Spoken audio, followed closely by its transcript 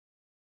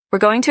We're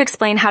going to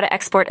explain how to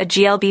export a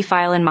GLB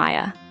file in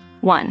Maya.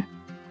 1.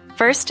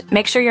 First,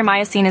 make sure your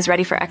Maya scene is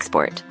ready for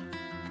export.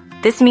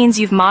 This means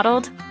you've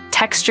modeled,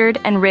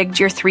 textured, and rigged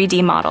your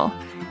 3D model,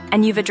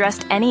 and you've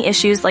addressed any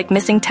issues like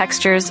missing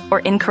textures or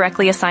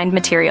incorrectly assigned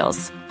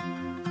materials.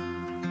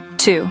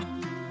 2.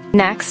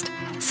 Next,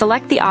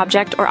 select the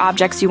object or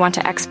objects you want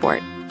to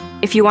export.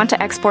 If you want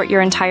to export your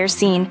entire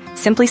scene,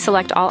 simply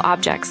select all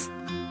objects.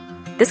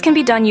 This can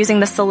be done using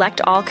the Select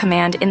All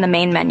command in the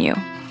main menu.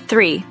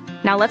 3.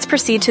 Now let's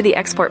proceed to the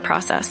export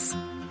process.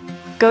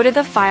 Go to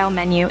the File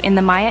menu in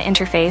the Maya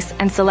interface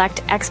and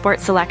select Export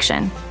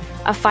Selection.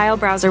 A file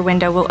browser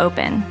window will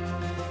open.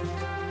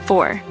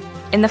 4.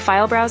 In the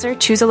file browser,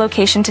 choose a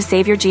location to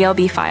save your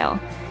GLB file.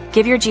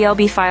 Give your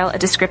GLB file a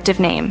descriptive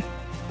name.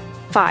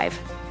 5.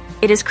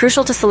 It is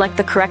crucial to select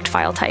the correct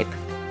file type.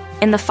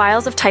 In the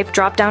Files of Type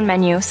drop-down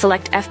menu,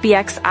 select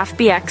FBX,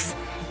 AFBX,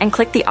 and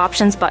click the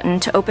Options button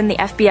to open the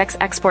FBX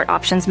Export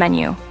Options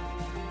menu.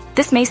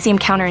 This may seem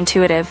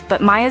counterintuitive,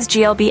 but Maya's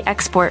GLB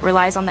export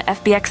relies on the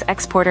FBX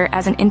exporter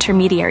as an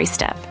intermediary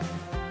step.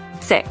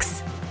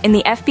 6. In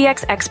the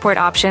FBX export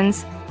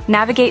options,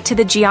 navigate to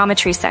the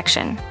Geometry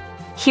section.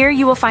 Here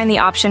you will find the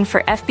option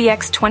for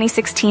FBX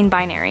 2016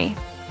 binary,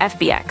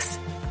 FBX.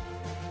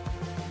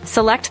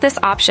 Select this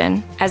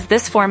option, as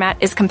this format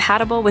is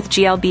compatible with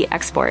GLB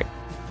export.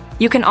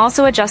 You can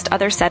also adjust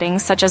other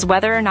settings, such as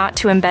whether or not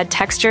to embed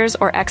textures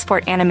or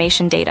export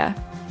animation data.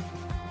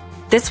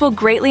 This will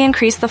greatly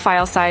increase the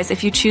file size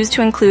if you choose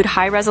to include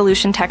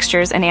high-resolution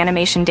textures and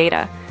animation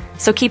data,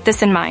 so keep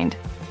this in mind.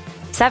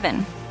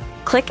 7.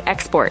 Click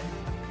Export.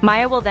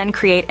 Maya will then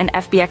create an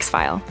FBX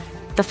file.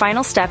 The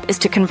final step is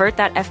to convert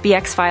that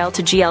FBX file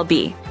to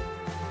GLB.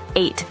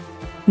 8.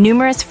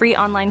 Numerous free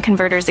online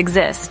converters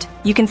exist.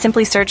 You can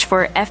simply search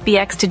for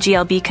FBX to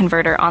GLB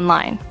converter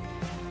online.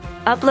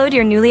 Upload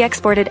your newly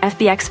exported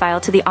FBX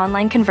file to the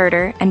online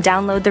converter and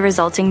download the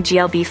resulting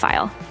GLB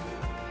file.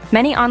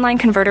 Many online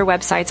converter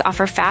websites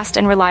offer fast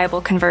and reliable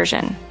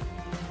conversion.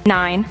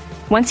 9.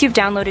 Once you've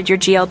downloaded your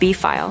GLB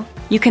file,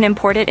 you can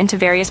import it into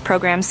various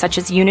programs such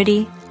as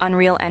Unity,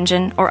 Unreal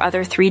Engine, or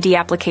other 3D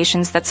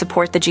applications that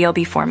support the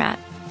GLB format.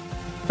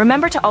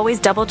 Remember to always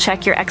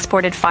double-check your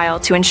exported file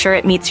to ensure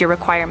it meets your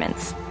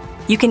requirements.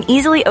 You can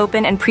easily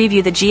open and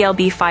preview the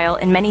GLB file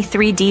in many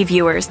 3D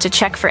viewers to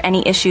check for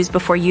any issues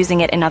before using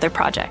it in other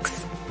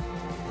projects.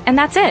 And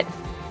that's it!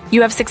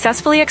 You have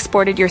successfully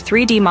exported your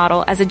 3D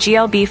model as a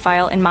GLB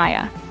file in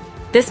Maya.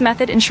 This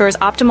method ensures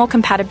optimal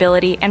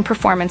compatibility and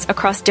performance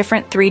across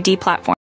different 3D platforms.